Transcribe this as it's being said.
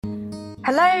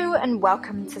Hello and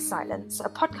welcome to Silence, a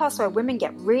podcast where women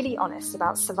get really honest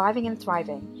about surviving and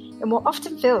thriving in what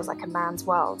often feels like a man's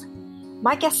world.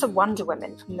 My guests are Wonder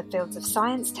Women from the fields of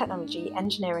science, technology,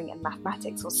 engineering and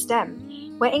mathematics, or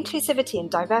STEM, where inclusivity and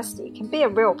diversity can be a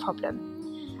real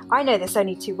problem. I know this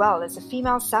only too well as a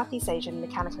female Southeast Asian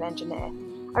mechanical engineer.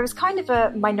 I was kind of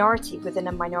a minority within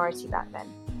a minority back then.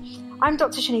 I'm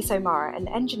Dr. Shanice O'Mara, an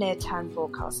engineer turned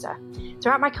broadcaster.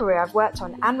 Throughout my career, I've worked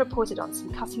on and reported on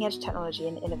some cutting-edge technology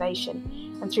and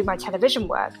innovation. And through my television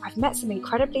work, I've met some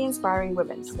incredibly inspiring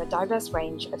women from a diverse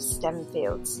range of STEM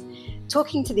fields.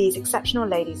 Talking to these exceptional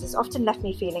ladies has often left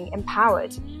me feeling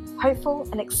empowered, hopeful,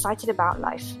 and excited about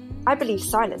life. I believe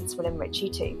silence will enrich you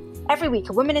too. Every week,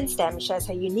 a woman in STEM shares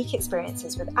her unique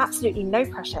experiences with absolutely no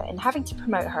pressure in having to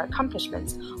promote her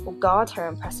accomplishments or guard her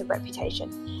impressive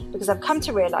reputation. Because I've come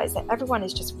to realise that everyone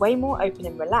is just way more open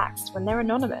and relaxed when they're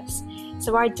anonymous.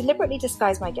 So I deliberately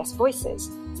disguise my guest voices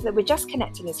so that we're just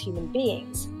connecting as human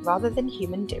beings rather than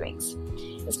human doings.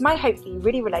 It's my hope that you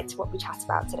really relate to what we chat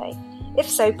about today. If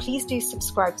so, please do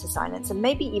subscribe to Silence and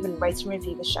maybe even rate and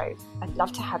review the show. I'd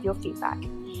love to have your feedback.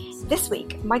 This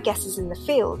week, my guest is in the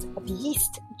field of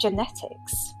yeast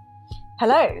genetics.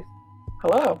 Hello.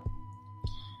 Hello.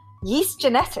 Yeast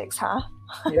genetics, huh?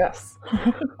 Yes.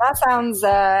 That sounds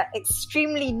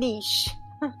extremely niche.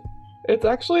 It's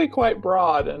actually quite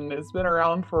broad and it's been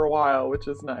around for a while, which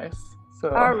is nice. So,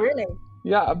 Oh, really?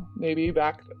 yeah, maybe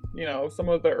back, some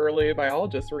of the early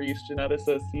biologists were yeast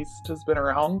geneticists. Yeast has been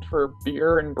around for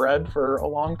beer and bread for a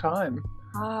long time.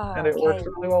 And it works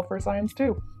really well for science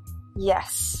too.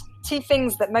 Yes. Two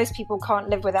things that most people can't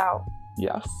live without.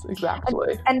 Yes,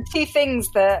 exactly. And two things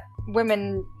that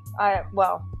women,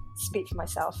 speak for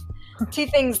myself. Two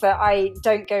things that I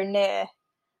don't go near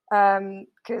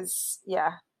because,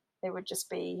 it would just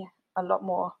be a lot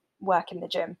more work in the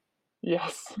gym.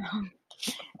 Yes.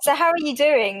 So how are you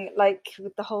doing,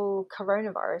 with the whole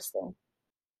coronavirus thing?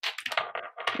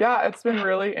 Yeah, it's been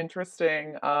really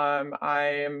interesting.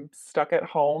 I'm stuck at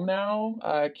home now.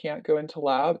 I can't go into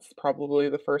lab. It's probably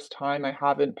the first time I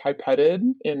haven't pipetted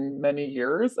in many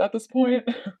years at this point.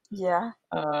 Yeah.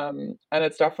 And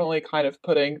it's definitely kind of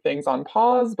putting things on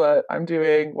pause, but I'm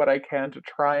doing what I can to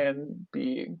try and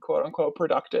be quote unquote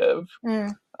productive.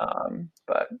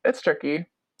 But it's tricky.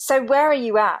 So where are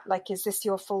you at? Is this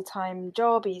your full-time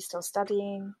job? Are you still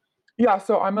studying? Yeah,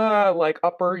 so I'm a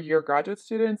upper year graduate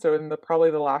student, so in probably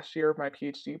the last year of my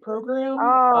PhD program.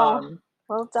 Oh,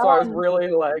 well done. So I was really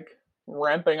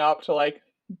ramping up to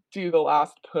do the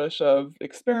last push of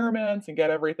experiments and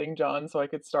get everything done so I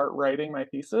could start writing my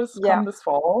thesis come this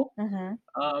fall.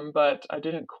 But I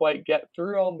didn't quite get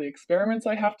through all the experiments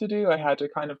I have to do. I had to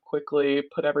kind of quickly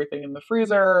put everything in the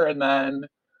freezer and then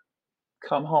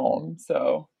come home.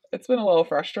 So it's been a little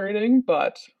frustrating,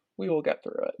 but we will get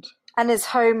through it. And is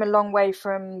home a long way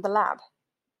from the lab?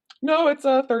 No, it's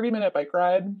a 30-minute bike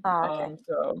ride. Oh, okay.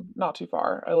 So not too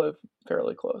far. I live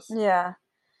fairly close. Yeah.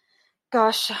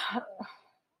 Gosh,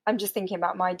 I'm just thinking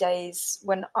about my days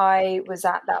when I was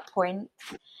at that point,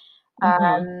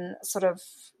 sort of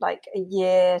a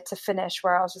year to finish,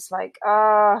 where I was just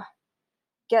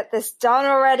get this done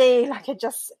already. I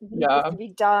just need this to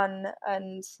be done.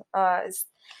 And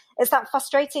it's that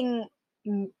frustrating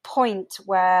point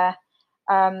where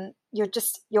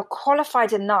you're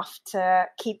qualified enough to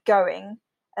keep going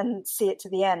and see it to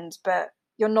the end, but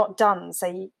you're not done.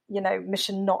 So,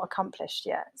 mission not accomplished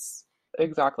yet.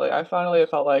 Exactly. I finally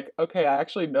felt like, okay, I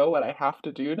actually know what I have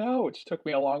to do now, which took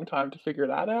me a long time to figure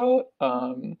that out.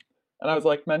 And I was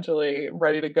mentally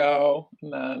ready to go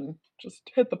and then just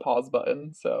hit the pause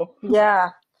button. So yeah.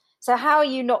 So how are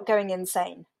you not going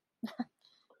insane?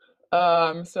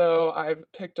 So I've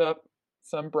picked up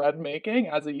some bread making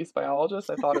as a yeast biologist.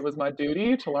 I thought it was my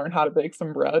duty to learn how to bake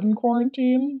some bread in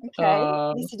quarantine. Okay.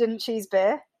 At least you didn't choose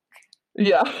beer.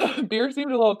 Yeah, beer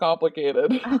seemed a little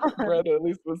complicated. Bread at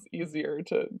least was easier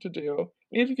to do.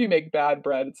 Even if you make bad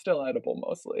bread, it's still edible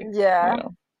mostly. Yeah.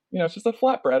 It's just a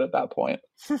flat bread at that point.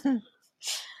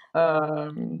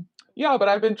 Yeah, but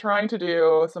I've been trying to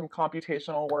do some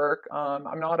computational work.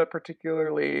 I'm not a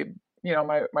particularly,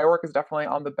 my work is definitely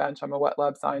on the bench. I'm a wet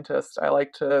lab scientist. I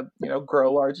like to,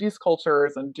 grow large yeast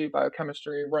cultures and do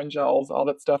biochemistry, run gels, all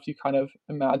that stuff you kind of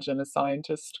imagine a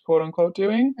scientist, quote unquote,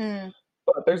 doing.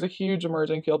 But there's a huge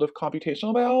emerging field of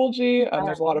computational biology, and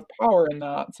there's a lot of power in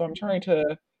that. So I'm trying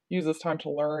to use this time to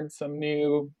learn some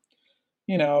new,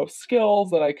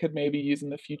 skills that I could maybe use in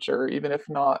the future, even if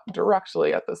not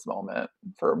directly at this moment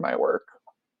for my work.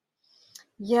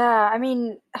 Yeah, I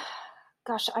mean,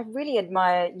 gosh, I really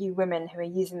admire you women who are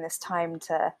using this time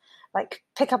to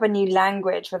pick up a new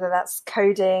language, whether that's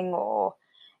coding or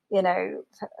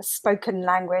spoken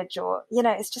language, or,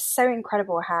 it's just so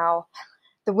incredible how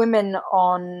the women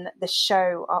on the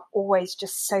show are always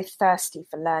just so thirsty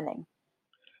for learning.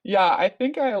 Yeah, I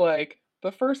think I like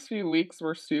the first few weeks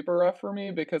were super rough for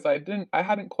me because I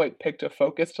hadn't quite picked a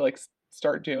focus to like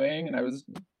start doing, and I was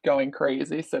going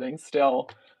crazy sitting still.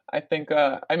 I think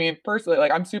I mean personally,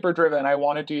 like I'm super driven. I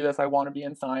want to do this. I want to be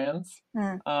in science.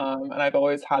 Mm, And I've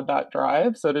always had that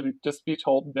drive. So to just be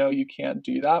told no, you can't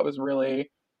do that was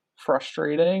really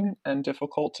frustrating and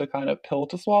difficult to kind of pill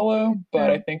to swallow.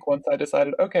 But I mm. think once I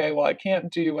decided, okay, well, I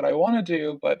can't do what I want to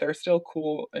do, but there's still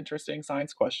cool, interesting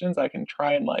science questions I can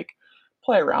try and like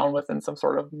play around with in some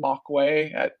sort of mock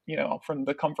way at, from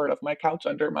the comfort of my couch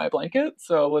under my blanket.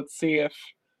 So let's see if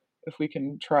we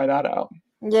can try that out.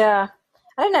 Yeah.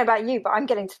 I don't know about you, but I'm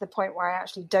getting to the point where I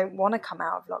actually don't want to come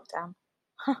out of lockdown.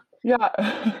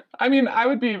 Yeah. I mean, I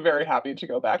would be very happy to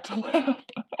go back to lab.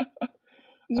 I'm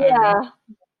Yeah.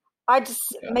 I just,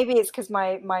 yeah. maybe it's because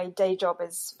my day job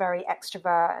is very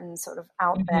extrovert and sort of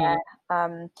out there.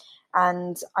 Mhm.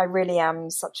 And I really am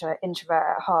such an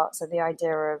introvert at heart. So the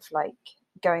idea of like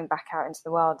going back out into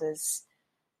the world is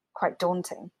quite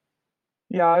daunting.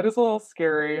 Yeah, it is a little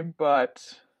scary,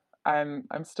 but I'm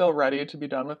still ready to be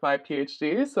done with my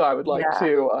PhD, so I would like Yeah.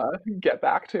 to get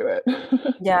back to it.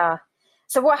 Yeah.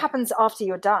 So what happens after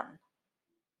you're done?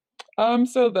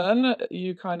 So then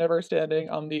you kind of are standing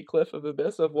on the cliff of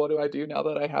abyss of what do I do now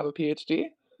that I have a PhD?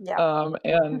 Yeah.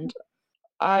 And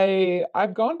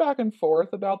I've gone back and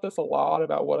forth about this a lot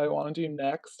about what I want to do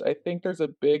next. I think there's a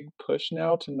big push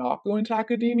now to not go into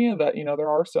academia, that there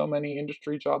are so many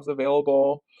industry jobs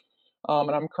available.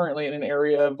 And I'm currently in an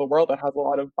area of the world that has a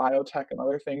lot of biotech and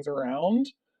other things around.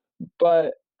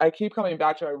 But I keep coming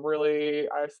back to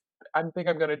I think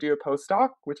I'm going to do a postdoc,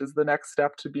 which is the next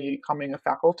step to becoming a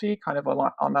faculty, kind of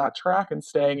on that track and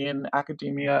staying in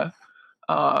academia.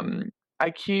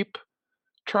 I keep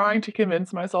trying to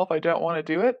convince myself I don't want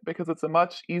to do it because it's a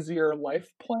much easier life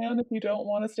plan if you don't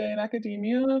want to stay in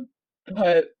academia.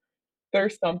 But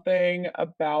there's something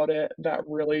about it that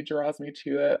really draws me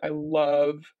to it. I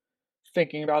love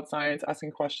thinking about science,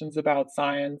 asking questions about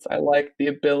science. I like the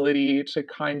ability to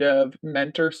kind of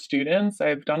mentor students.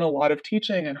 I've done a lot of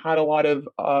teaching and had a lot of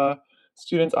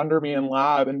students under me in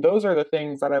lab, and those are the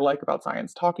things that I like about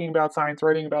science, talking about science,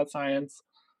 writing about science.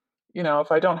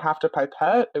 If I don't have to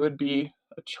pipette, it would be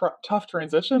a tough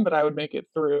transition, but I would make it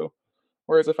through.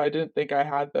 Whereas if I didn't think I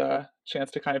had the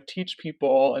chance to kind of teach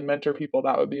people and mentor people,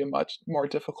 that would be a much more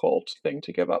difficult thing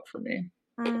to give up for me.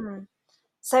 Mm.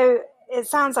 So it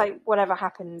sounds like whatever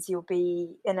happens, you'll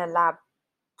be in a lab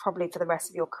probably for the rest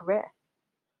of your career.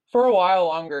 For a while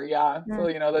longer, yeah. Mm.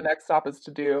 So, the next stop is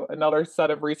to do another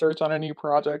set of research on a new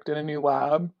project in a new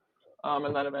lab,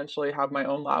 and then eventually have my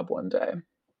own lab one day.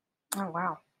 Oh,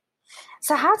 wow.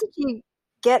 So how did you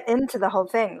get into the whole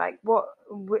thing? Like, what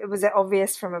was it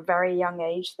obvious from a very young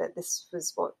age that this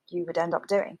was what you would end up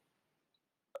doing?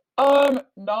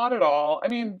 Not at all. I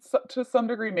mean, to some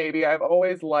degree, maybe. I've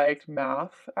always liked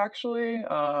math, actually.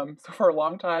 So for a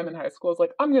long time in high school, I was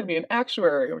like, I'm going to be an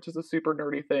actuary, which is a super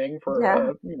nerdy thing for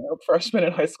Yeah, a, freshman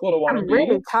in high school to want to and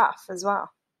really be. tough as well.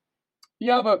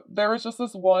 Yeah, but there was just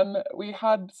this one, we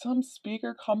had some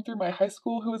speaker come through my high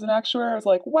school who was an actuary. I was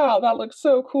like, wow, that looks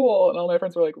so cool. And all my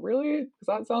friends were like, really? Because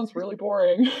that sounds really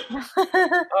boring.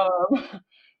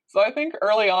 So I think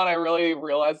early on, I really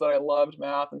realized that I loved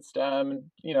math and STEM,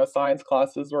 and science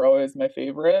classes were always my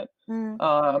favorite.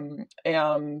 Mm,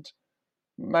 And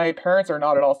my parents are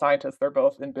not at all scientists; they're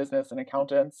both in business and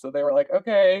accountants. So they were like,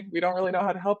 "Okay, we don't really know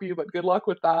how to help you, but good luck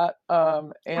with that."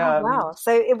 oh, And wow.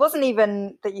 So it wasn't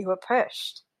even that you were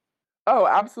pushed. Oh,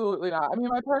 absolutely not. I mean,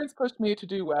 my parents pushed me to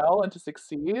do well and to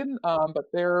succeed,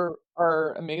 but they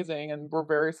are amazing and were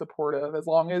very supportive as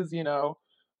long as,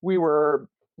 we were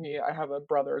me, I have a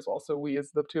brother as well, so we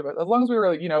as the two of us, as long as we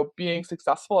were, being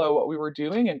successful at what we were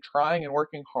doing and trying and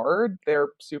working hard, they're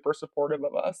super supportive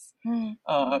of us. Mm,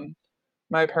 Um,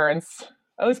 my parents,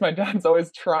 at least my dad's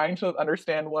always trying to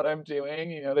understand what I'm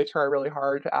doing. They try really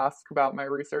hard to ask about my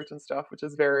research and stuff, which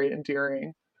is very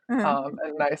endearing. mm.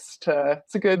 And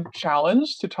it's a good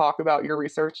challenge to talk about your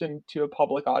research to a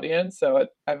public audience. So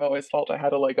I've always felt I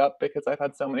had a leg up because I've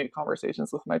had so many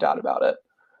conversations with my dad about it.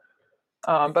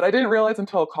 But I didn't realize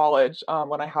until college,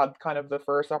 when I had kind of the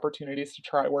first opportunities to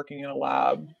try working in a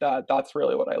lab, that that's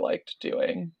really what I liked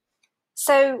doing.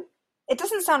 So it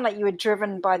doesn't sound like you were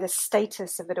driven by the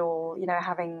status of it all,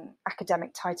 having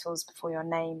academic titles before your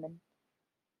name and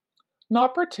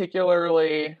Not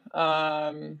particularly.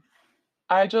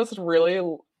 I just really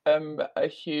am a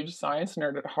huge science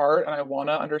nerd at heart, and I want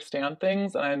to understand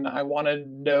things and I want to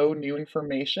know new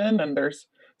information. And there's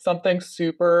something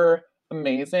super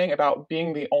amazing about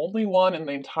being the only one in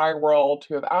the entire world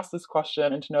to have asked this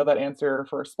question and to know that answer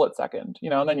for a split second,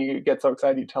 and then you get so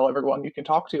excited you tell everyone you can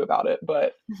talk to about it.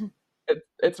 But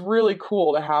it's really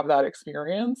cool to have that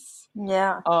experience.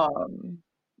 Yeah. Um,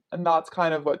 and that's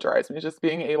kind of what drives me, just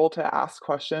being able to ask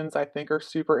questions I think are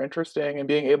super interesting and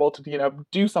being able to,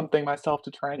 do something myself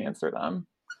to try and answer them.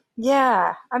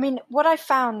 Yeah. I mean, what I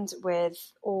found with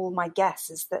all my guests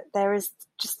is that there is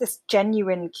just this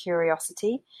genuine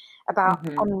curiosity about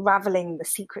Hmm. unraveling the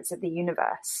secrets of the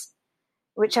universe,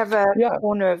 whichever Yeah.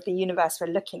 corner of the universe we're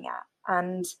looking at.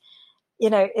 And,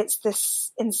 it's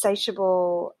this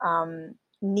insatiable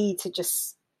need to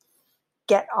just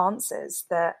get answers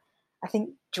that I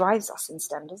think drives us in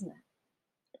STEM, doesn't it?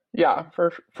 Yeah,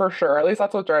 for sure. At least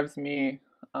that's what drives me.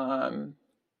 Um,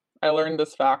 I learned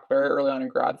this fact very early on in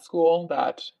grad school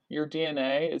that your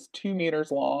DNA is 2 meters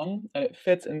long and it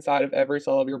fits inside of every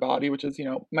cell of your body, which is,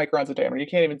 microns of diameter. You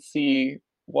can't even see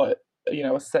what,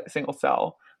 a single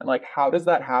cell. And like, how does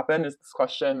that happen is this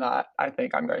question that I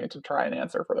think I'm going to try and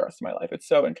answer for the rest of my life. It's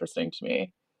so interesting to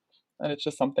me. And it's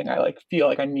just something I like feel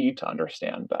like I need to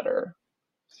understand better.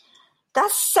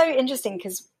 That's so interesting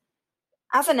because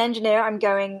as an engineer, I'm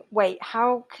going, wait,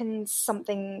 how can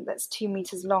something that's 2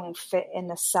 meters long fit in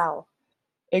a cell?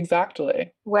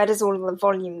 Exactly. Where does all of the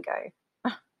volume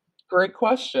go? Great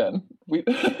question. We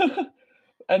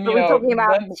and Are we talking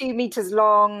about then 2 meters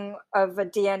long of a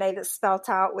DNA that's spelt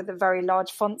out with a very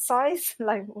large font size?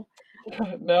 Like,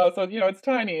 no, so it's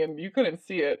tiny and you couldn't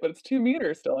see it, but it's 2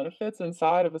 meters still, and it fits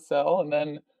inside of a cell. And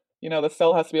then, the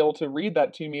cell has to be able to read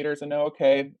that 2 meters and know,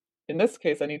 okay, in this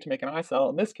case, I need to make an eye cell.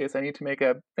 In this case, I need to make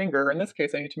a finger. In this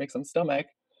case, I need to make some stomach.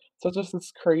 So it's just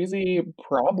this crazy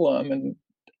problem, and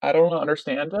I don't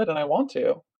understand it, and I want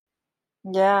to.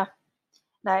 yeah,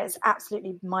 no, it's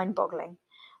absolutely mind-boggling.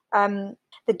 Um,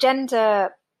 the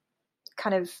gender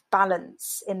kind of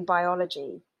balance in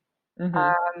biology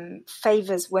Hmm.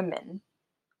 favors women,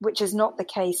 which is not the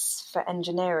case for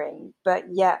engineering, but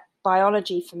yet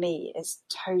biology for me is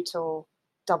total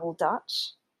double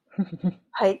Dutch.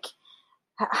 Like,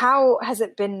 how has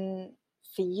it been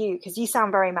for you? Because you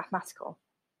sound very mathematical.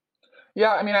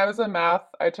 Yeah, I mean,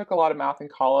 I took a lot of math in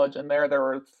college, and there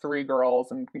were three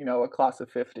girls and, a class of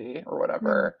 50 or Mm.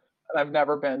 whatever. And I've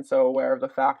never been so aware of the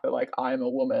fact that, like, I'm a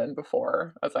woman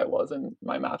before as I was in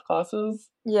my math classes,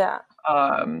 Yeah.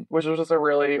 which was just a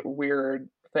really weird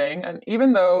thing. And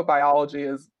even though biology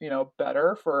is,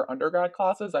 better for undergrad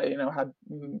classes, I, had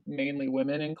mainly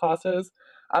women in classes.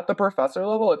 At the professor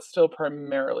level, it's still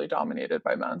primarily dominated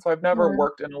by men. So I've never Mm.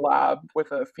 worked in a lab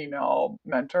with a female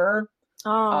mentor. Oh,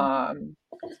 Um,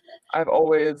 I've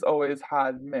always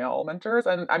had male mentors.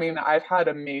 And I mean, I've had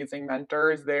amazing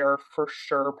mentors. They are for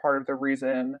sure part of the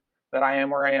reason that I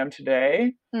am where I am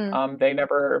today. mm. They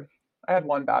never, I had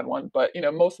one bad one, but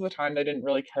most of the time they didn't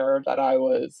really care that I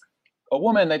was a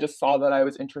woman. They just saw that I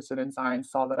was interested in science,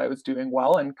 saw that I was doing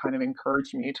well, and kind of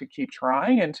encouraged me to keep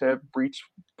trying and to reach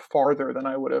farther than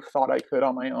I would have thought I could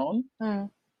on my own.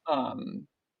 Mm. Um,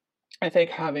 I think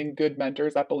having good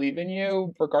mentors that believe in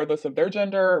you, regardless of their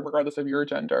gender, regardless of your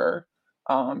gender,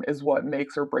 is what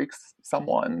makes or breaks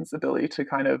someone's ability to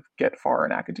kind of get far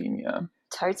in academia.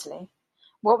 Totally.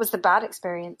 What was the bad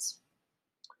experience?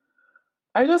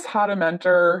 I just had a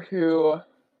mentor who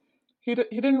he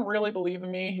didn't really believe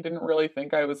in me. He didn't really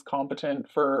think I was competent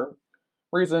for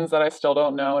reasons that I still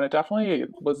don't know, and it definitely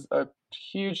was a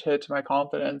huge hit to my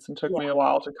confidence and took Yeah. me a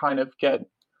while to kind of get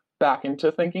back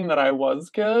into thinking that I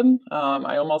was good.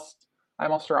 I almost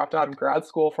dropped out of grad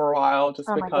school for a while just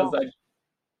Oh my because gosh.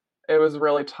 it was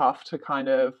really tough to kind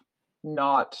of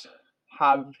not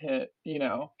have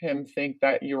him think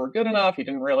that you were good enough. He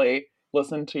didn't really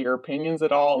listen to your opinions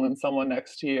at all. And then someone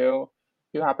next to you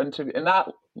who happened to in that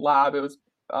lab, it was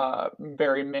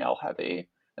very male heavy.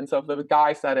 And so if the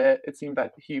guy said it, it seemed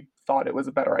that he thought it was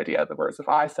a better idea. Whereas if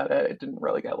I said it, it didn't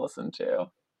really get listened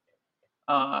to.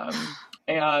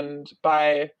 And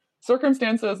by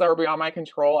circumstances that were beyond my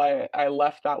control, I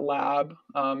left that lab.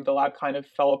 The lab kind of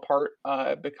fell apart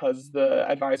because the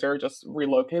advisor just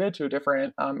relocated to a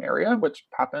different area, which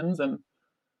happens. And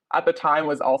at the time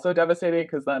was also devastating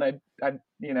because then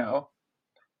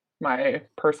my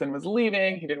person was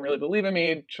leaving. He didn't really believe in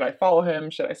me. Should I follow him?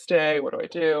 Should I stay? What do I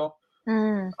do?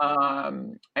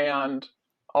 Mm. And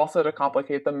also to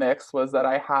complicate the mix was that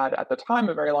I had at the time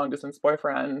a very long distance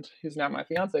boyfriend who's now my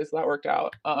fiance, so that worked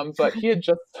out. But he had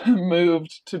just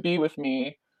moved to be with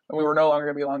me, and we were no longer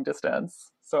going to be long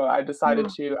distance. So I decided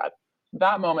Mm. to, at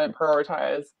that moment,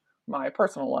 prioritize my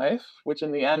personal life, which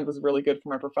in the end was really good for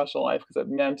my professional life because it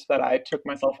meant that I took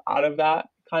myself out of that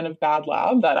kind of bad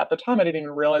lab that at the time I didn't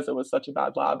even realize it was such a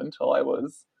bad lab until I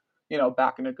was,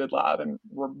 back in a good lab and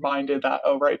reminded that,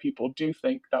 oh, right, people do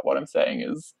think that what I'm saying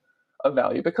is of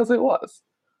value because it was.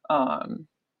 Um,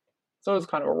 so it was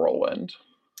kind of a whirlwind.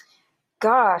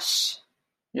 Gosh.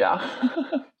 Yeah.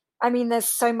 I mean, there's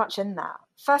so much in that.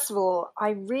 First of all,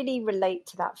 I really relate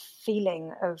to that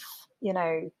feeling of,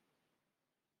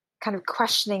 kind of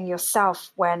questioning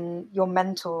yourself when your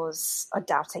mentors are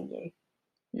doubting you.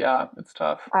 Yeah, it's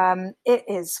tough. It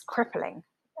is crippling,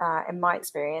 in my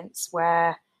experience,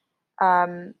 where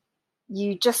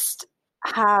you just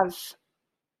have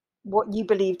what you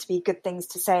believe to be good things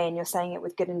to say, and you're saying it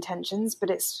with good intentions, but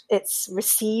it's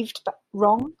received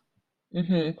wrong.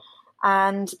 Mm-hmm.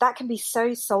 And that can be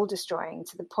so soul destroying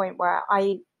to the point where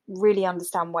I really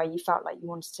understand why you felt like you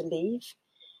wanted to leave,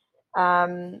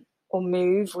 or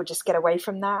move, or just get away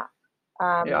from that.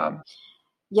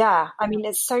 Yeah. I mean,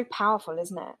 it's so powerful,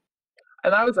 isn't it?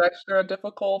 And that was extra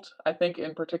difficult, I think,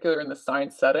 in particular in the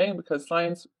science setting, because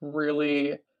science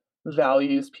really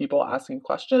values people asking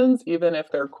questions, even if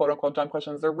they're quote unquote dumb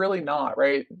questions. They're really not,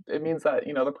 right? It means that,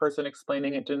 the person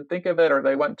explaining it didn't think of it or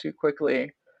they went too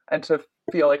quickly. And to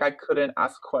feel like I couldn't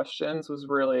ask questions was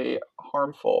really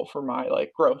harmful for my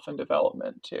like growth and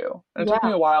development too. And it took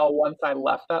me Yeah. a while once I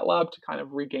left that lab to kind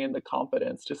of regain the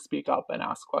confidence to speak up and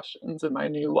ask questions in my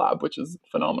new lab, which is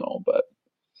phenomenal. But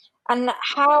And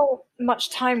how much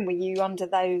time were you under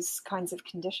those kinds of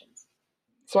conditions?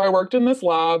 so I worked in this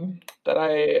lab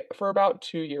for about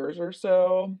 2 years or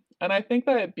so. And I think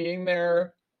that being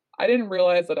there, I didn't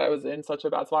realize that I was in such a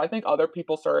bad spot. I think other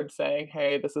people started saying,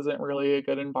 hey, this isn't really a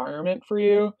good environment for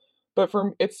you. But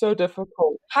it's so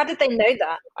difficult. How did they know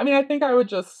that? I mean, I think I would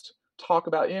just talk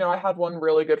about, I had one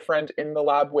really good friend in the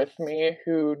lab with me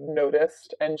who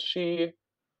noticed, and she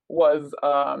was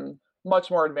much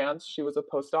more advanced. She was a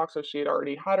postdoc, so she had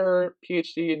already had her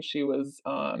PhD, and she was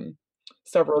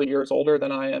several years older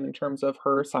than I am in terms of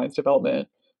her science development.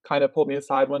 Kind of pulled me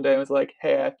aside one day and was like,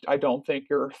 "Hey, I don't think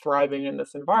you're thriving in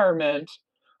this environment.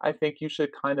 I think you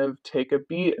should kind of take a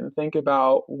beat and think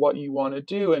about what you want to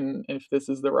do and if this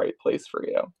is the right place for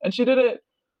you." And she did it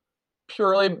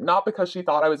purely not because she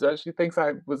thought I was good. She thinks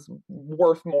I was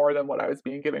worth more than what I was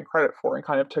being given credit for, and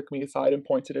kind of took me aside and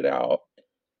pointed it out.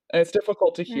 And it's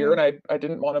difficult to hear, Mm. and I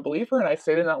didn't want to believe her, and I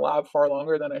stayed in that lab far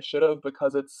longer than I should have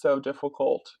because it's so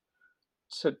difficult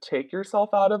to take yourself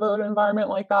out of an environment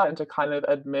like that and to kind of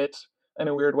admit in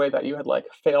a weird way that you had like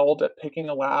failed at picking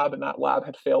a lab and that lab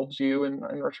had failed you in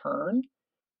return.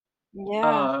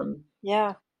 Yeah. Um,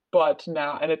 Yeah. but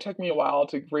now, and it took me a while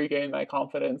to regain my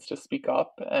confidence to speak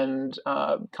up and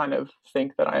kind of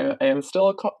think that I am still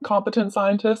a competent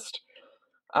scientist.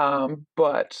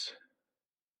 But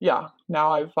yeah,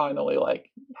 now I've finally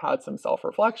like had some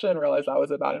self-reflection, realized that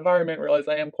was a bad environment, realized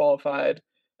I am qualified,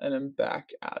 and I'm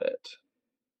back at it.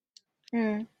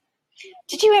 Mm.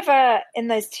 Did you ever, in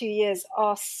those 2 years,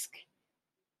 ask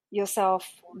yourself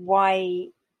why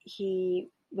he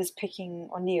was picking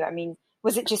on you? I mean,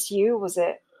 was it just you, or was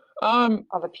it Um,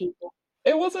 other people?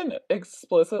 it wasn't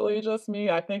explicitly just me.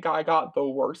 I think I got the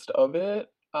worst of it.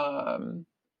 And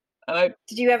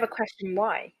Did you ever question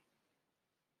why?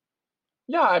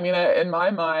 yeah, I mean, in my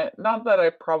mind, not that I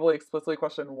probably explicitly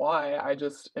questioned why, I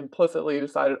just implicitly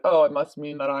decided, oh, it must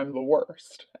mean that I'm the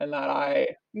worst and that I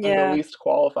am the Yeah. least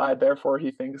qualified, therefore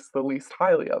he thinks the least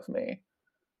highly of me.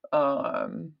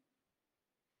 Um,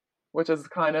 which is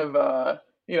kind of,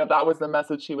 that was the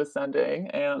message he was sending.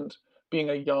 And being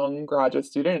a young graduate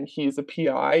student, and he's a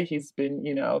PI, he's been,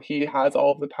 he has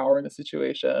all of the power in the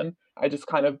situation. I just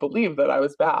kind of believed that I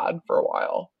was bad for a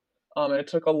while. And it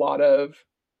took a lot of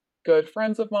good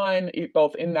friends of mine,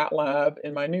 both in that lab,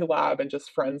 in my new lab, and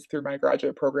just friends through my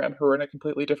graduate program who are in a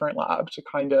completely different lab to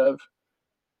kind of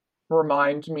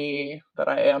remind me that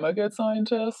I am a good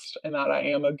scientist and that I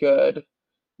am that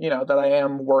I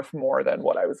am worth more than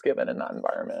what I was given in that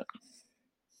environment.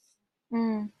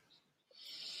 Mm.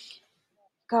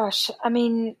 Gosh, I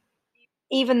mean,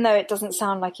 even though it doesn't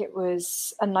sound like it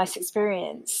was a nice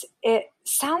experience, it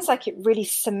sounds like it really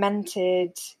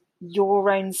cemented your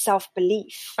own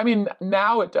self-belief. I mean,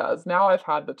 now it does. Now I've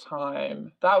had the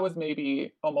time. That was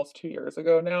maybe almost 2 years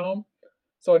ago now.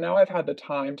 So now I've had the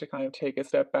time to kind of take a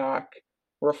step back,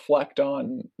 reflect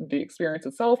on the experience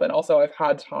itself, and also I've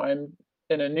had time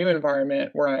in a new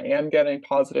environment where I am getting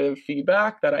positive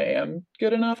feedback that I am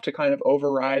good enough to kind of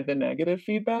override the negative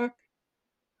feedback.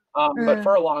 But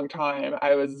for Mm. a long time,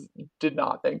 did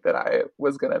not think that I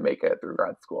was going to make it through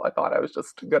grad school. I thought I was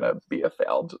just going to be a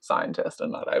failed scientist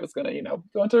and that I was going to,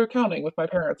 go into accounting with my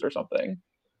parents or something.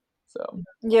 So,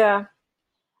 Yeah.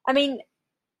 I mean,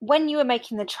 when you were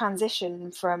making the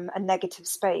transition from a negative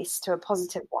space to a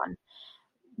positive one,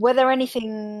 were there any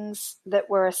things that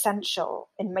were essential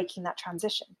in making that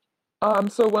transition?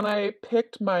 So when I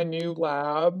picked my new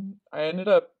lab, I ended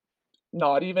up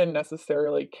not even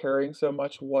necessarily caring so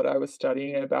much what I was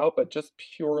studying about, but just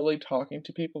purely talking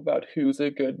to people about who's a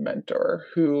good mentor,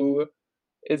 who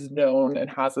is known and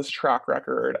has this track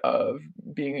record of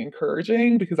being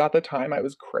encouraging, because at the time I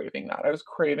was craving that. I was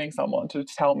craving someone to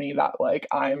tell me that like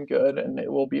I'm good and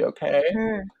it will be okay.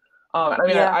 Mm, I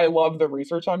mean, yeah. I love the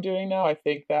research I'm doing now. I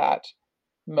think that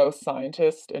most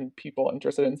scientists and people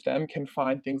interested in STEM can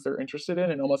find things they're interested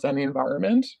in almost any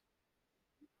environment.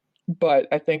 But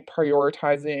I think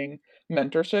prioritizing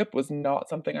mentorship was not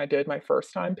something I did my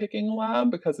first time picking a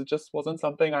lab because it just wasn't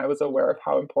something I was aware of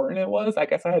how important it was. I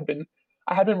guess I had been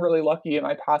really lucky in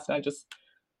my past and I just,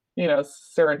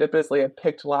 serendipitously had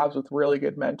picked labs with really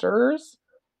good mentors.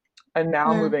 And now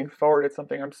Mm, moving forward, it's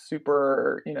something I'm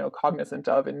super, cognizant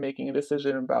of in making a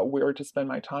decision about where to spend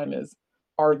my time is,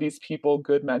 are these people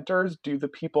good mentors? Do the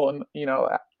people in,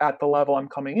 at the level I'm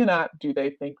coming in at, do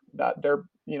they think that their,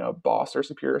 boss or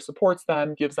superior supports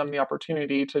them, gives them the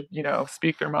opportunity to,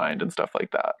 speak their mind and stuff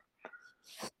like that?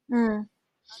 mm.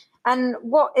 And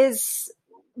what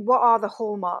are the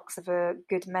hallmarks of a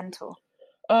good mentor?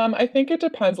 I think it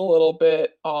depends a little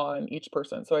bit on each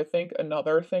person. So I think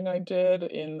another thing I did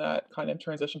in that kind of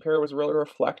transition period was really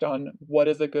reflect on what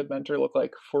does a good mentor look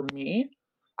like for me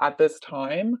at this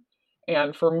time.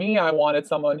 And for me, I wanted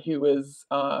someone who was,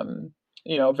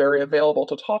 very available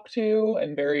to talk to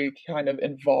and very kind of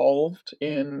involved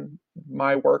in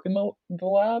my work in the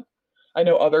lab. I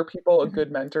know other people, a Mhm.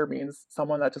 good mentor means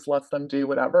someone that just lets them do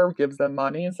whatever, gives them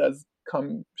money, and says,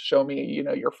 come show me,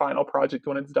 your final project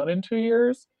when it's done in 2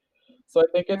 years. So I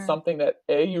think it's Mm, something that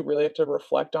you really have to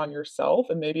reflect on yourself,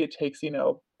 and maybe it takes,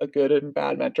 a good and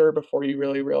bad mentor before you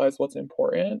really realize what's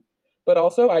important. But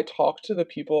also I talked to the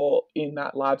people in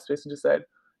that lab space and just said,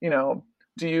 you know,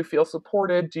 do you feel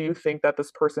supported? Do you think that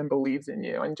this person believes in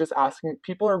you? And just asking,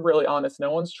 people are really honest.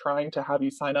 No one's trying to have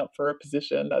you sign up for a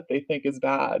position that they think is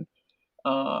bad.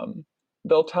 Um,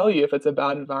 they'll tell you if it's a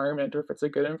bad environment or if it's a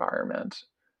good environment.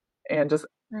 And just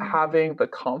mm. having the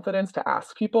confidence to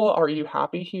ask people, are you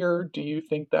happy here? Do you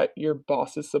think that your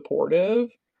boss is supportive?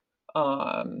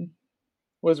 Um,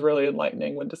 was really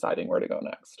enlightening when deciding where to go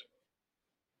next.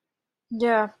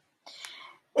 Yeah.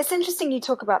 It's interesting you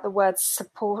talk about the words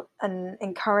support and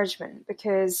encouragement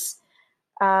because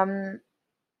um,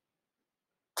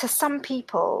 to some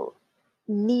people,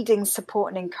 needing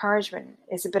support and encouragement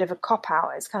is a bit of a cop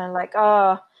out. It's kind of like,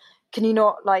 can you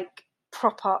not like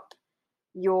prop up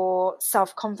your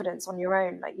self confidence on your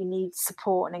own? Like you need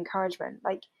support and encouragement.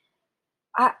 Like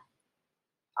I,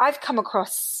 I've come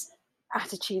across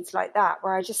attitudes like that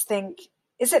where I just think,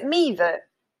 is it me that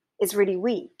is really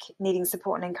weak, needing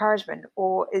support and encouragement,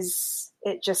 or is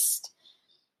it just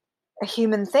a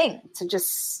human thing to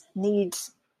just need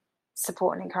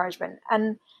support and encouragement?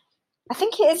 And I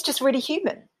think it is just really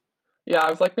human. Yeah, I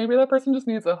was like, maybe that person just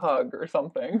needs a hug or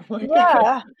something. Like,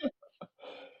 Yeah.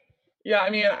 yeah,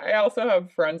 I mean, I also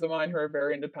have friends of mine who are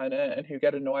very independent and who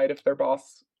get annoyed if their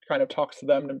boss kind of talks to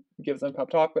them and gives them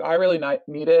pep talk, but I really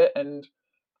need it. And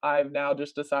I've now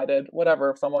just decided,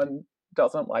 whatever, if someone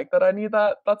doesn't like that I need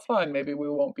that, that's fine. Maybe we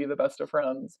won't be the best of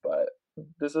friends, but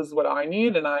this is what I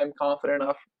need. And I'm confident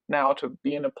enough now to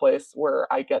be in a place where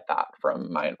I get that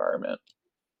from my environment.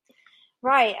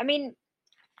 Right. I mean,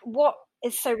 what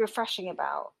is so refreshing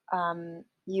about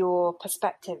your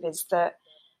perspective is that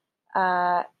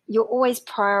you're always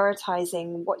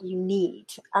prioritizing what you need.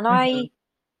 And Hmm. I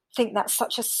think that's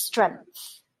such a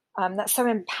strength. That's so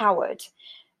empowered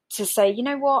to say, you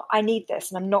know what, I need this,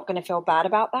 and I'm not going to feel bad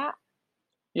about that.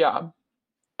 Yeah,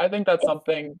 I think that's It's,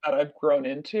 something that I've grown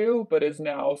into, but is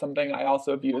now something I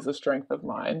also view as a strength of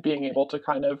mine, being able to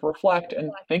kind of reflect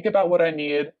and think about what I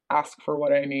need, ask for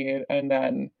what I need, and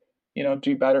then,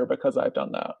 do better because I've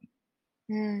done that.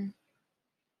 mm,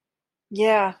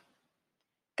 yeah,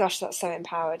 gosh, that's so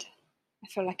empowered. I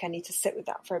feel like I need to sit with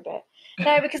that for a bit.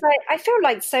 No, because I feel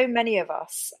like so many of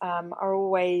us are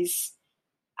always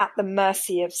at the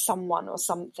mercy of someone or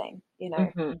something, you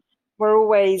know. Hmm. We're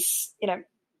always, you know,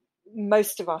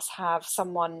 most of us have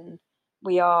someone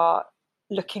we are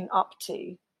looking up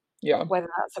to, Yeah. whether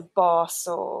that's a boss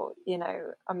or, you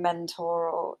know, a mentor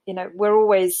or, you know, we're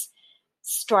always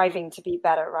striving to be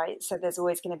better, right? So there's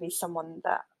always going to be someone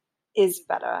that is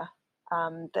better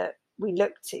that we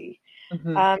look to.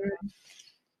 Hmm. Um,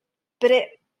 but it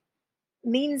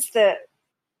means that,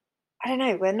 I don't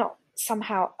know, we're not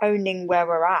somehow owning where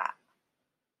we're at.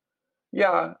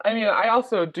 Yeah, I mean, I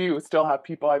also do still have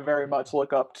people I very much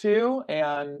look up to,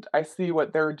 and I see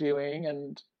what they're doing,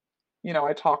 and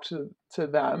I talk to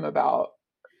them about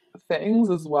things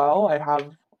as well.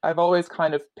 I've always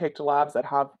kind of picked labs that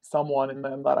have someone in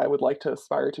them that I would like to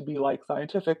aspire to be like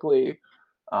scientifically.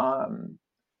 Um,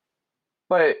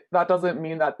 but that doesn't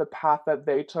mean that the path that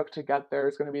they took to get there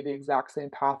is going to be the exact same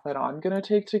path that I'm going to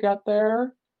take to get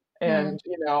there. Mm, And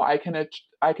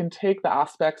I can take the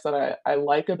aspects that I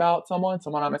like about someone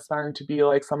I'm aspiring to be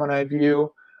like, someone I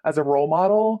view as a role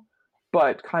model,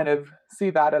 but kind of see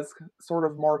that as sort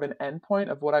of more of an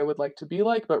endpoint of what I would like to be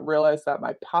like, but realize that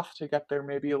my path to get there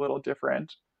may be a little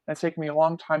different. And it's taken me a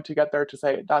long time to get there to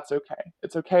say that's okay.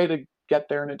 It's okay to get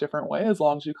there in a different way as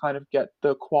long as you kind of get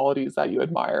the qualities that you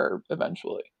admire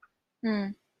eventually.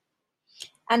 mm.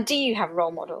 And do you have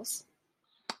role models?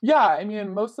 Yeah, I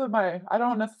mean, I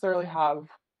don't necessarily have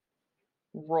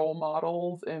role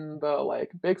models in the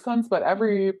like big sense, but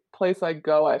every place I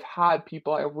go, I've had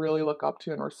people I really look up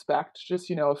to and respect,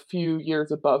 just, a few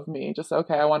years above me. Just,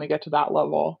 okay, I want to get to that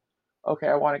level. Okay,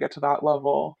 I want to get to that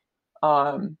level.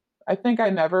 Um, I think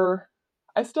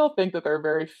I still think that there are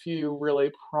very few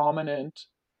really prominent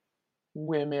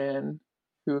women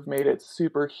who've made it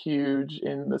super huge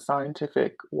in the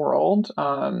scientific world.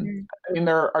 Mm. I mean,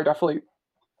 there are definitely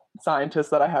scientists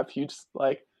that I have huge,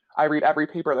 like, I read every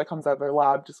paper that comes out of their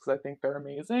lab just because I think they're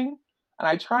amazing. And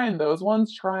I try in those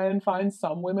ones, try and find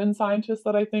some women scientists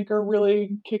that I think are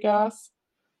really kick ass.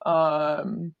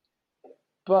 Um,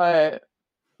 but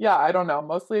yeah, I don't know.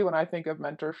 Mostly when I think of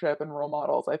mentorship and role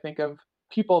models, I think of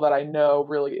people that I know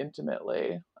really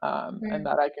intimately, and Mm.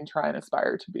 that I can try and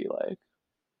aspire to be like.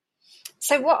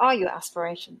 So, what are your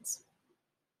aspirations?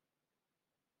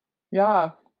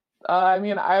 Yeah. I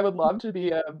mean, I would love to be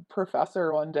a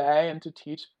professor one day and to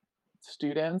teach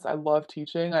students. I love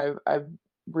teaching. I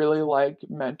really like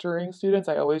mentoring students.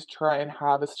 I always try and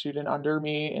have a student under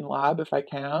me in lab if I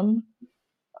can.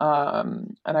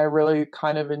 And I really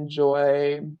kind of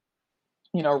enjoy,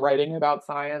 writing about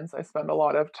science. I spend a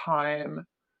lot of time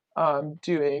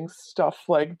doing stuff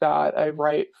like that. I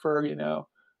write for,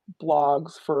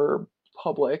 blogs for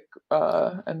public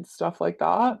and stuff like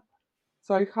that.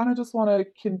 So I kind of just want to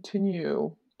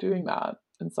continue doing that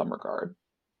in some regard.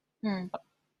 Mm.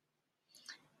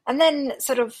 And then,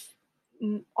 sort of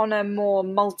on a more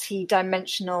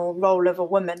multi-dimensional role of a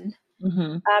woman,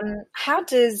 Hmm. how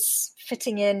does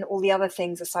fitting in all the other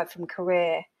things aside from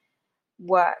career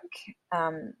work?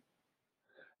 Um,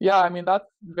 Yeah, I mean that's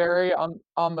very on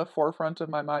the forefront of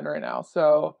my mind right now.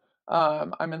 So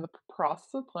I'm in the process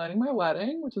of planning my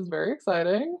wedding, which is very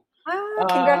exciting. Um,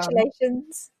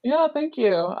 congratulations. yeah, thank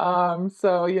you.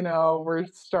 So we're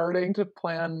starting to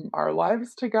plan our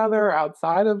lives together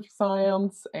outside of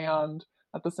science, and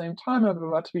at the same time, I'm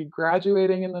about to be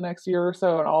graduating in the next year or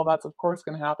so, and all that's of course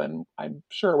going to happen, I'm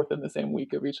sure, within the same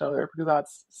week of each other because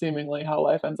that's seemingly how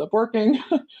life ends up working.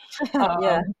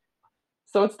 Yeah. um,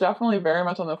 So it's definitely very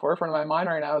much on the forefront of my mind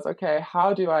right now is okay,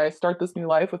 how do I start this new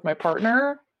life with my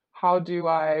partner? How do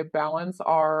I balance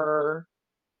our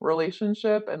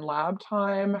relationship and lab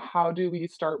time? How do we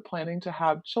start planning to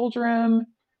have children?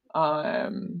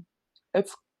 Um,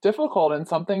 it's difficult and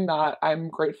something that I'm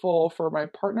grateful for my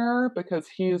partner because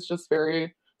he's just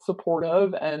very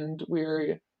supportive and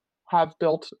we have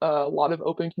built a lot of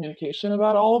open communication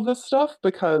about all of this stuff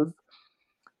because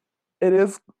it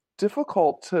is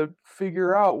difficult to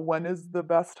figure out when is the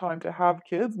best time to have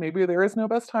kids. Maybe there is no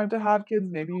best time to have kids.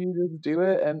 Maybe you just do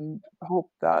it and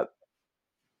hope that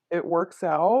it works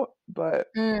out. But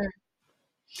Mm.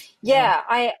 yeah. Yeah,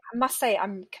 I must say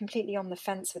I'm completely on the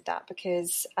fence with that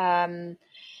because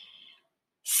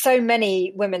so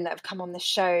many women that have come on the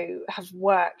show have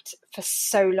worked for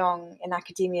so long in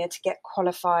academia to get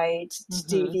qualified to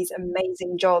do Hmm. these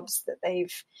amazing jobs that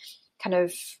they've kind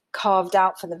of carved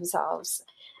out for themselves.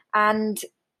 And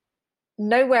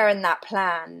nowhere in that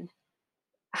plan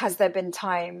has there been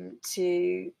time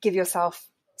to give yourself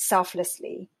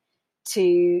selflessly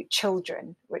to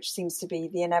children, which seems to be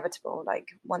the inevitable. Like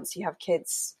once you have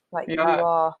kids, like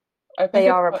Yeah. I think they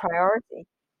it's are a priority.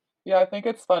 yeah, I think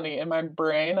it's funny. In my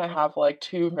brain, I have like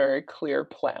two very clear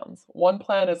plans. One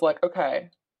plan is like, okay,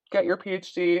 get your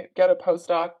PhD, get a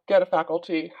postdoc, get a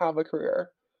faculty, have a career.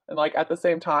 And like at the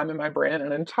same time in my brain,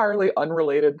 an entirely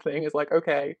unrelated thing is like,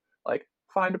 okay, like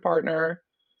find a partner,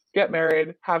 get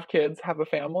married, have kids, have a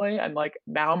family. And like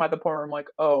now I'm at the point where I'm like,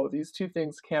 oh, these two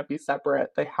things can't be separate.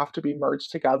 They have to be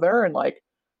merged together and like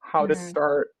how to Mm.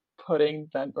 start putting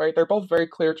them, right? They're both very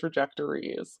clear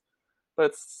trajectories,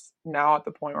 but it's now at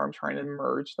the point where I'm trying to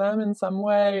merge them in some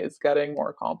way. It's getting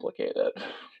more complicated.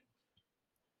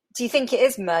 Do you think it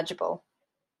is mergeable?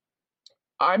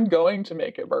 I'm going to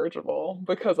make it mergeable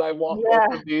because I want both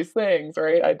Yeah. of these things,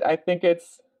 right? I think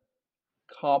it's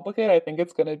complicated. I think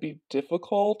it's going to be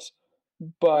difficult,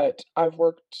 but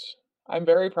I'm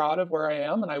very proud of where I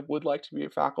am, and I would like to be a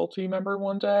faculty member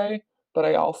one day. But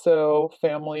I also,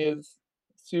 family is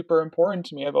super important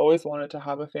to me. I've always wanted to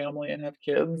have a family and have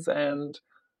kids, and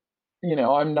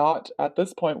I'm not at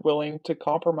this point willing to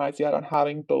compromise yet on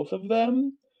having both of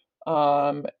them.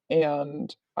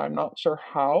 And I'm not sure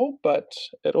how, but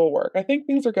it'll work. I think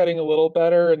things are getting a little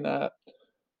better in that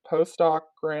postdoc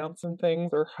grants and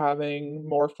things are having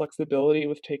more flexibility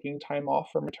with taking time off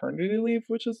for maternity leave,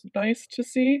 which is nice to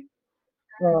see.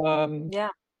 Um, Yeah.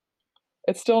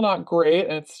 it's still not great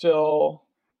and it's still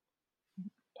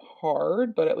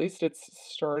hard, but at least it's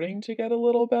starting to get a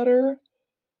little better.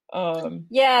 Um,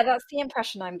 Yeah, that's the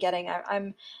impression I'm getting.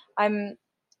 I'm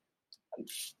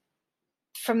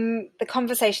from the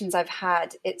conversations I've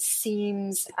had, it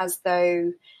seems as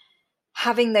though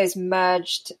having those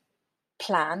merged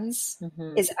plans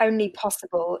mhm. is only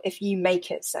possible if you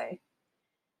make it so.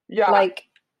 Yeah. Like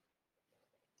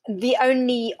the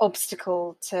only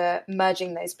obstacle to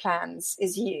merging those plans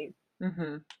is you,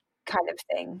 Mhm. kind of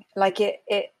thing. Like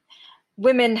it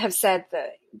women have said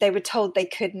that they were told they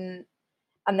couldn't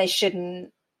and they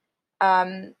shouldn't,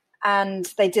 um, and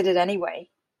they did it anyway,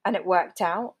 and it worked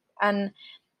out. And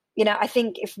I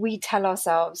think if we tell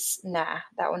ourselves, nah,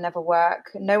 that will never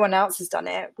work, no one else has done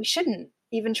it, we shouldn't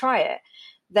even try it,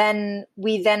 then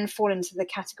we then fall into the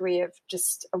category of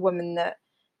just a woman that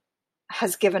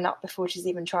has given up before she's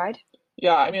even tried.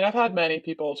 Yeah, I mean, I've had many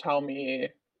people tell me,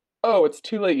 "Oh, it's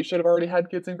too late. You should have already had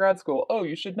kids in grad school. Oh,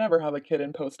 you should never have a kid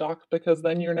in postdoc because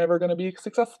then you're never going to be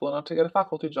successful enough to get a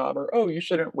faculty job." Or, "Oh, you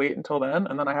shouldn't wait until then."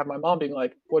 And then I have my mom being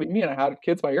like, "What do you mean? I had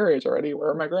kids by your age already. Where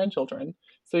are my grandchildren?"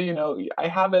 So, I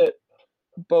have it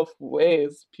both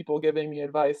ways, people giving me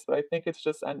advice, but I think it's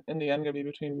just in the end going to be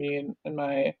between me and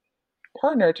my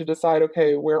partner to decide,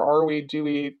 okay, where are we? Do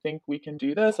we think we can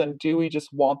do this? And do we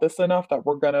just want this enough that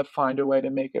we're going to find a way to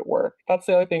make it work? That's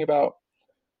the other thing about,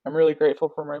 I'm really grateful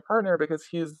for my partner because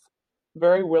he's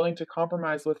very willing to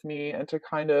compromise with me and to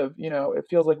kind of, it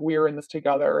feels like we're in this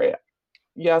together, right?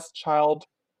 Yes, child,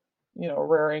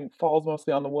 rearing falls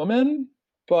mostly on the woman,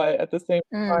 but at the same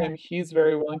Mm. time, he's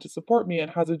very willing to support me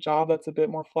and has a job that's a bit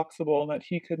more flexible and that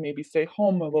he could maybe stay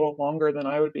home a little longer than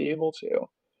I would be able to.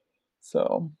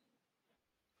 So,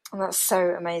 And that's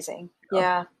so amazing.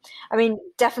 Yeah. I mean,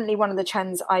 definitely one of the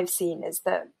trends I've seen is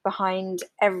that behind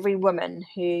every woman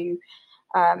who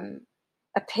um,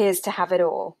 appears to have it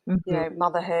all, mhm,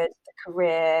 motherhood, the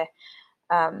career,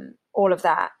 all of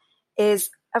that, is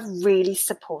a really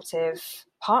supportive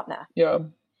partner. yeah.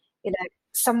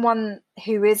 Someone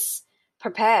who is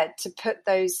prepared to put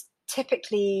those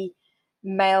typically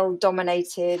male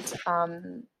dominated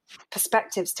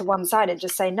perspectives to one side and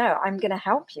just say, no, I'm going to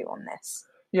help you on this.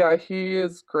 Yeah, he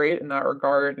is great in that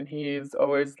regard, and he's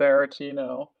always there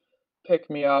to,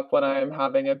 pick me up when I'm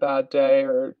having a bad day,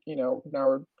 or, now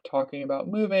we're talking about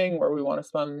moving, where we want to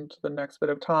spend the next bit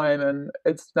of time. And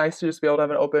it's nice to just be able to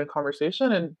have an open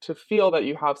conversation and to feel that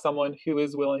you have someone who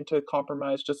is willing to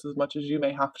compromise just as much as you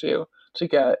may have to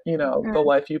get, the Mm.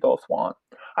 life you both want.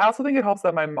 I also think it helps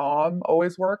that my mom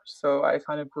always worked, so I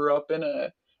kind of grew up in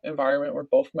a environment where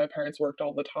both my parents worked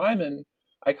all the time, and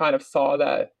I kind of saw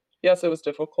that yes, it was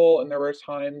difficult and there were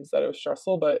times that it was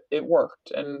stressful, but it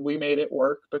worked and we made it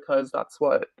work because that's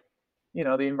what, the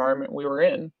environment we were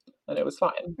in, and it was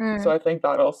fine. So Mm. I think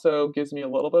that also gives me a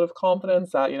little bit of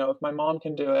confidence that, if my mom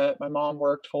can do it, my mom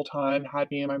worked full time, had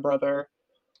me and my brother,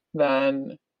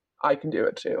 then I can do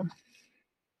it too.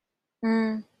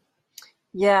 Mm.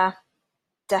 Yeah,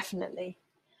 definitely.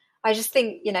 I just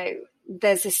think,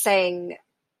 there's this saying,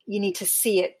 you need to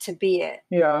see it to be it.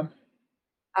 Yeah.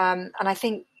 And I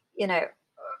think,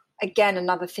 again,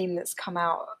 another theme that's come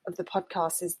out of the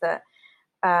podcast is that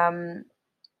um,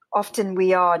 often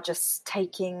we are just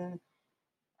taking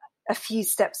a few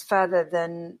steps further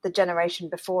than the generation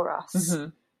before us. Hmm.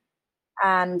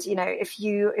 And if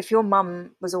your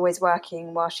mum was always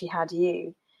working while she had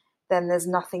you, then there's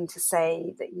nothing to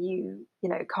say that you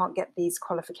can't get these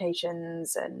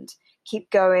qualifications and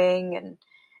keep going and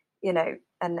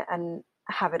and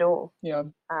have it all. Yeah.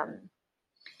 Um,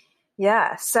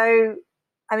 yeah. So,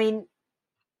 I mean,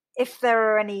 if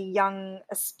there are any young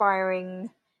aspiring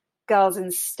girls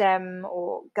in STEM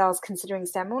or girls considering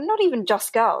STEM, or not even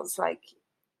just girls, like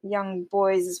young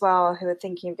boys as well who are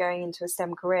thinking of going into a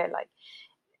STEM career, like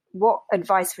what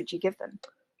advice would you give them?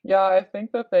 Yeah, I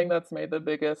think the thing that's made the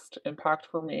biggest impact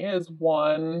for me is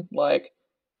one, like,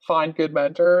 find good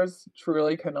mentors.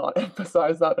 Truly cannot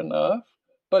emphasize that enough.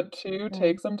 but two, Mm,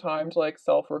 take some time to like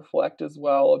self-reflect as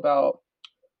well about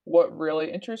what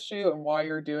really interests you and why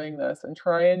you're doing this, and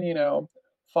try and,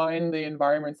 find the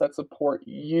environments that support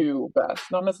you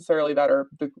best. Not necessarily that are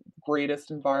the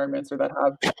greatest environments or that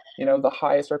have, the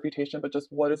highest reputation, but just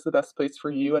what is the best place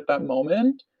for you at that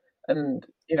moment, and,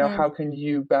 mm. how can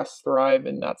you best thrive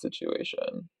in that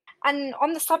situation. And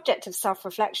on the subject of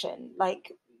self-reflection,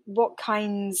 like what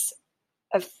kinds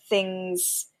of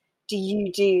things do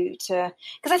you do to,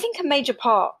 because I think a major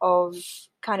part of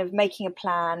kind of making a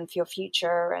plan for your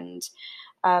future and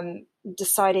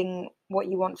deciding what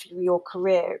you want for your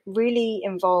career really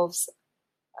involves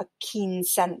a keen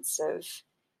sense of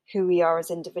who we are as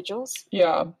individuals.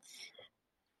 Yeah.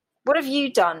 What have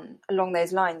you done along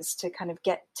those lines to kind of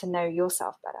get to know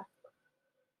yourself better?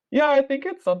 Yeah, I think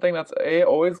it's something that's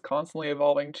always constantly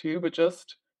evolving too, but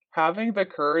just having the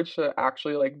courage to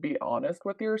actually like be honest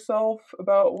with yourself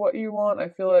about what you want. I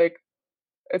feel like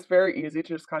it's very easy to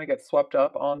just kind of get swept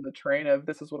up on the train of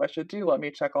this is what I should do. Let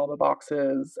me check all the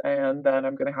boxes and then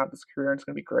I'm going to have this career and it's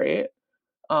going to be great.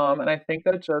 And I think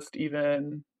that just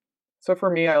even so for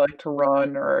me, I like to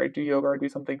run or I do yoga or do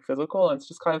something physical, and it's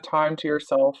just kind of time to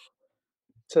yourself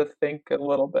to think a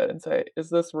little bit and say, is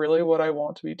this really what I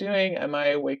want to be doing? Am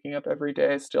I waking up every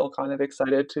day still kind of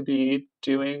excited to be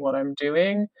doing what I'm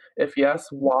doing? If yes,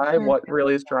 why? Mm, What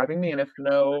really is driving me? And if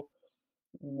no,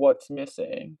 what's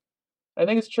missing? I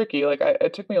think it's tricky. Like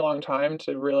it took me a long time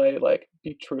to really like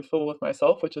be truthful with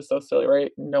myself, which is so silly,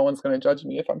 right? No one's going to judge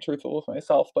me if I'm truthful with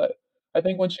myself. But I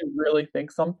think once you really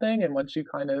think something and once you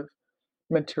kind of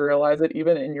materialize it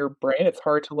even in your brain, it's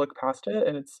hard to look past it,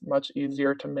 and it's much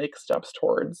easier to make steps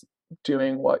towards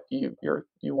doing what you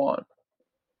want.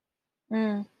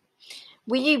 mm.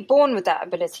 Were you born with that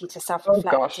ability to Oh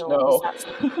self-reflect, gosh, or was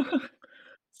no. that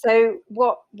so?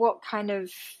 What kind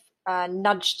of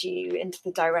nudged you into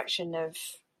the direction of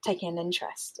taking an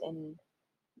interest in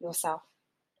yourself?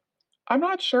 I'm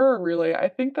not sure really. I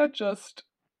think that just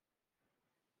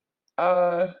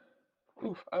uh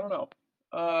I don't know.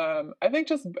 I think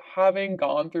just having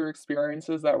gone through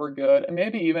experiences that were good and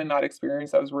maybe even that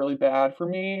experience that was really bad for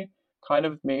me kind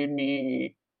of made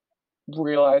me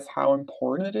realize how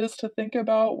important it is to think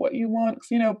about what you want.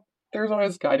 Because, there's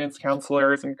always guidance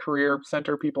counselors and career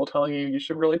center people telling you you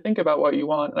should really think about what you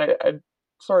want. And I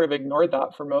sort of ignored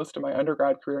that for most of my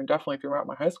undergrad career and definitely throughout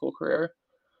my high school career.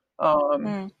 Um,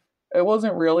 Mm, it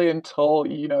wasn't really until,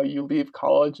 you leave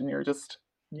college and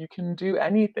you can do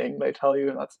anything they tell you,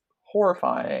 and that's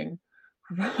horrifying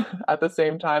at the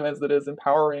same time as it is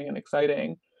empowering and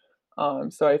exciting.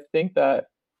 So I think that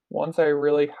once I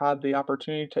really had the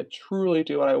opportunity to truly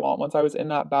do what I want, once I was in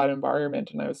that bad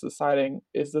environment and I was deciding,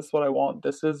 is this what I want?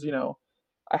 This is,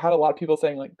 I had a lot of people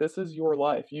saying, like, this is your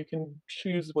life. You can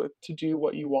choose what to do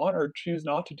what you want or choose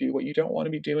not to do what you don't want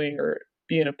to be doing or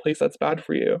be in a place that's bad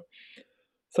for you.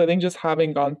 So I think just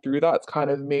having gone through that's kind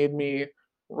of made me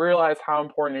realize how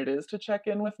important it is to check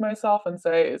in with myself and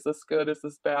say, is this good? Is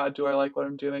this bad? Do I like what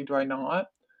I'm doing? Do I not?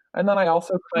 And then I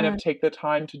also kind of mm, take the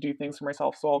time to do things for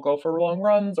myself. So I'll go for long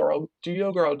runs or I'll do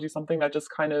yoga or I'll do something that just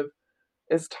kind of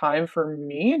is time for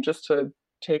me just to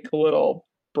take a little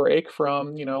break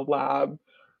from, lab,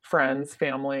 friends,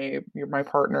 family, my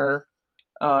partner.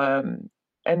 Um,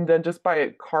 and then just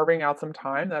by carving out some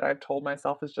time that I've told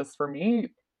myself is just for me,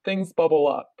 things bubble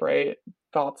up, right?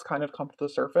 Thoughts kind of come to the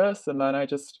surface. And then I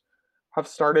just have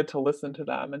started to listen to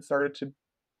them and started to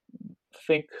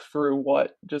think through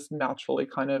what just naturally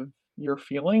kind of you're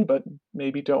feeling, but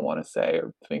maybe don't want to say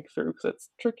or think through because it's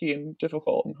tricky and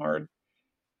difficult and hard.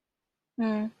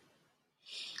 mm.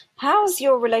 How's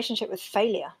your relationship with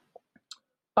failure?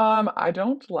 I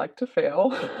don't like to fail,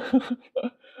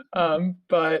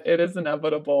 but it is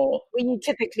inevitable. Were you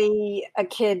typically a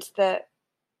kid that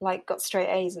like got straight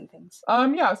A's and things?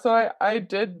 Yeah, so I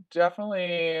did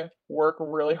definitely work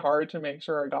really hard to make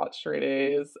sure I got straight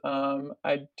A's.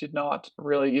 I did not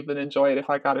really even enjoy it if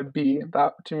I got a B.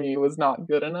 That to me was not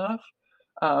good enough.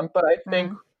 But I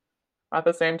think Mm, at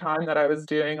the same time that I was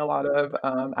doing a lot of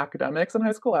academics in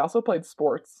high school, I also played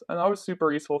sports, and that was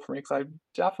super useful for me because I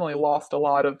definitely lost a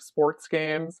lot of sports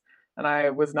games, and I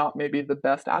was not maybe the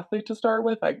best athlete to start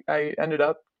with. I ended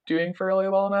up doing fairly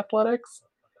well in athletics,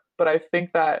 but I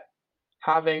think that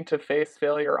having to face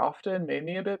failure often made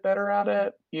me a bit better at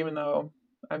it, even though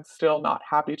I'm still not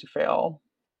happy to fail.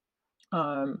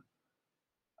 Um,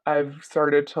 I've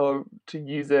started to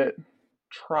use it,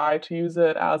 try to use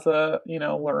it as a,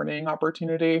 learning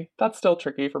opportunity. That's still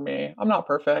tricky for me. I'm not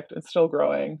perfect. It's still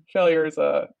growing. Failure is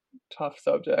a tough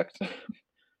subject.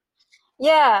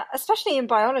 Yeah, especially in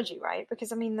biology, right?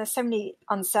 Because I mean, there's so many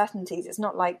uncertainties. It's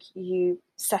not like you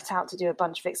set out to do a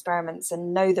bunch of experiments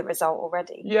and know the result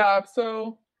already. Yeah,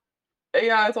 so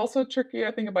yeah, it's also tricky,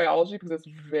 I think, in biology because it's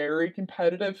a very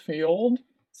competitive field.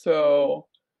 So,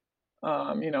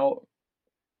 you know,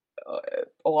 uh,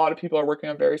 a lot of people are working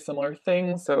on very similar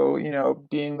things. So,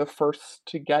 being the first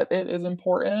to get it is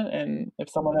important. And if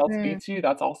someone else Mm. beats you,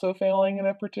 that's also failing in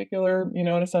a particular, in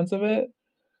a sense of it.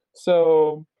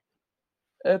 So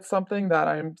it's something that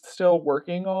I'm still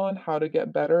working on how to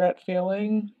get better at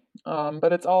failing.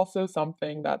 But it's also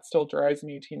something that still drives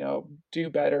me to, do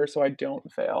better so I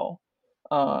don't fail.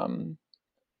 Um,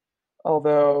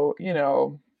 Although,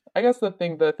 I guess the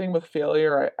thing with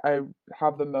failure I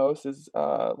have the most is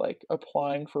like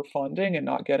applying for funding and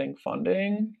not getting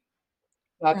funding.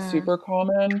 That's Mm. super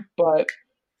common, but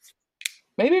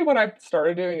maybe what I've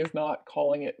started doing is not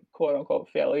calling it quote unquote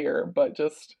failure, but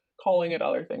just calling it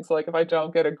other things. So like if I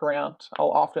don't get a grant, I'll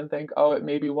often think, oh, it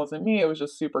maybe wasn't me, it was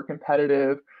just super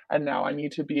competitive, and now I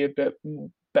need to be a bit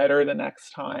better the next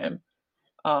time.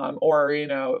 Or,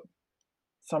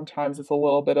 sometimes it's a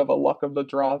little bit of a luck of the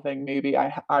draw thing. Maybe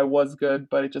I was good,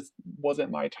 but it just wasn't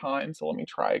my time, so let me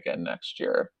try again next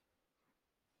year.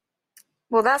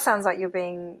 Well, that sounds like you're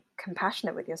being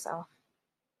compassionate with yourself.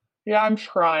 Yeah, I'm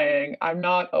trying. I'm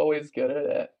not always good at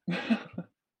it.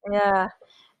 Yeah.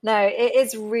 No, it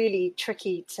is really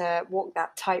tricky to walk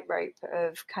that tightrope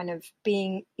of kind of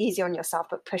being easy on yourself,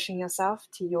 but pushing yourself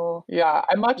to your Yeah,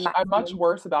 I'm much maximum.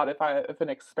 worse about if an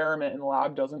experiment in the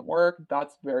lab doesn't work.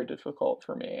 That's very difficult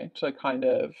for me to kind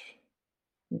of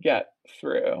get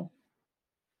through.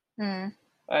 Mm.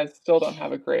 I still don't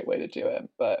have a great way to do it,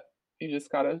 but you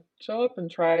just gotta show up and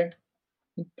try.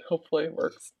 Hopefully it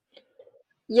works.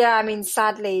 Yeah, I mean,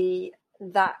 sadly,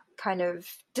 that kind of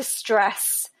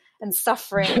distress and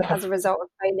suffering Yeah, as a result of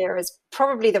failure is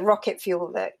probably the rocket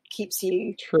fuel that keeps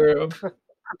you true.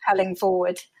 propelling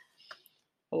forward.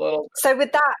 A little. So,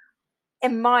 with that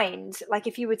in mind, like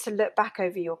if you were to look back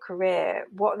over your career,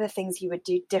 what are the things you would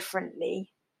do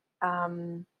differently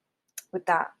um, with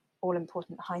that all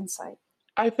important hindsight?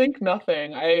 I think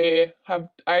nothing.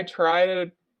 I try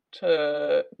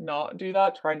to not do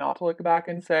that, try not to look back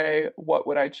and say what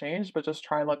would I change, but just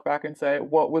try and look back and say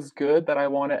what was good that I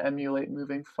want to emulate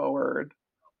moving forward.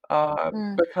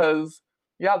 Mm. Because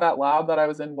yeah, that lab that I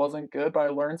was in wasn't good, but I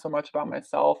learned so much about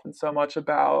myself and so much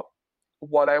about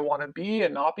what I want to be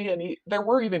and not be. And there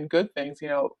were even good things,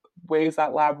 ways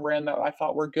that lab ran that I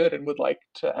thought were good and would like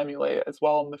to emulate as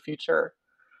well in the future.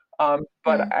 But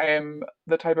Mm. I am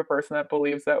the type of person that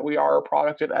believes that we are a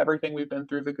product of everything we've been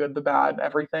through, the good, the bad,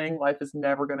 everything. Life is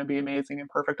never going to be amazing and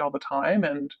perfect all the time.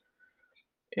 And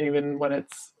even when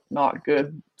it's not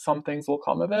good, some things will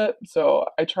come of it. So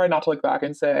I try not to look back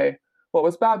and say what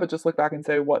was bad, but just look back and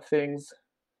say what things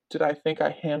did I think I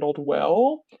handled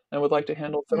well and would like to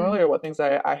handle Mm. similarly, or what things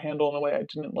I handle in a way I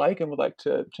didn't like and would like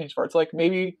to change for. It's like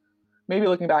maybe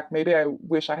looking back, maybe I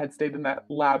wish I had stayed in that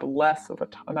lab less of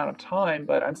amount of time,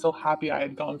 but I'm still happy I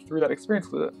had gone through that experience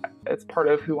because it's part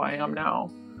of who I am now.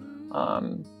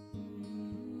 Um,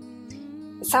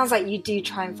 It sounds like you do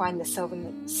try and find the silver.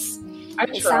 I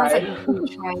It sounds like try. you do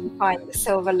try and find the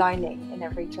silver lining in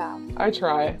every cloud. I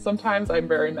try. Sometimes I'm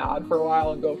very mad for a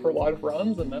while and go for a lot of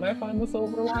runs, and then I find the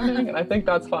silver lining, and I think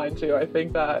that's fine too. I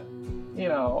think that, you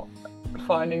know,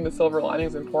 finding the silver lining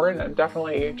is important. And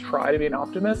definitely try to be an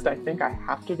optimist. I think I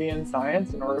have to be in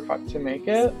science in order to make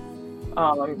it.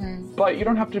 Mm. But you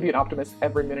don't have to be an optimist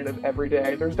every minute of every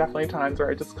day. There's definitely times where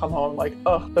I just come home like,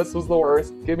 oh, this was the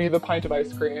worst. Give me the pint of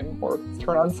ice cream, or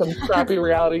turn on some crappy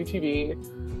reality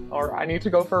TV, or I need to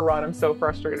go for a run. I'm so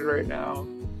frustrated right now.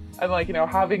 And like,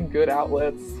 having good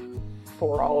outlets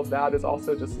for all of that is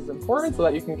also just as important so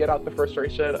that you can get out the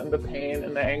frustration and the pain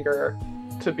and the anger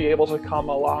to be able to come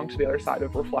along to the other side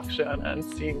of reflection and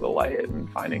seeing the light and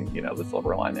finding, the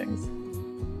silver linings.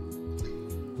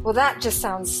 Well, that just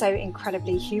sounds so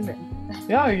incredibly human.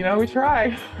 Yeah, we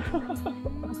try.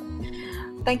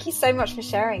 Thank you so much for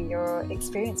sharing your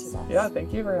experience with us. Yeah,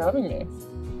 thank you for having me.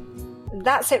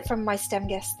 That's it from my STEM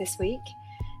guest this week.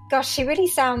 Gosh, she really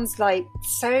sounds like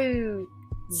so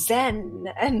zen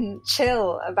and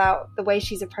chill about the way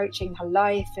she's approaching her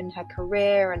life and her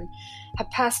career and her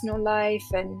personal life.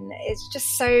 And it's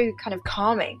just so kind of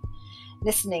calming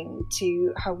listening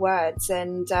to her words.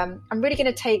 And I'm really going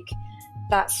to take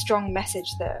that strong message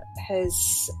that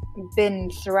has been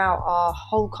throughout our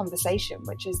whole conversation,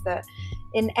 which is that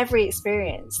in every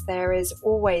experience, there is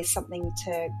always something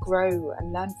to grow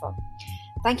and learn from.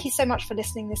 Thank you so much for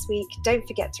listening this week. Don't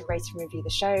forget to rate and review the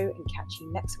show, and catch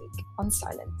you next week on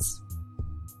Silence.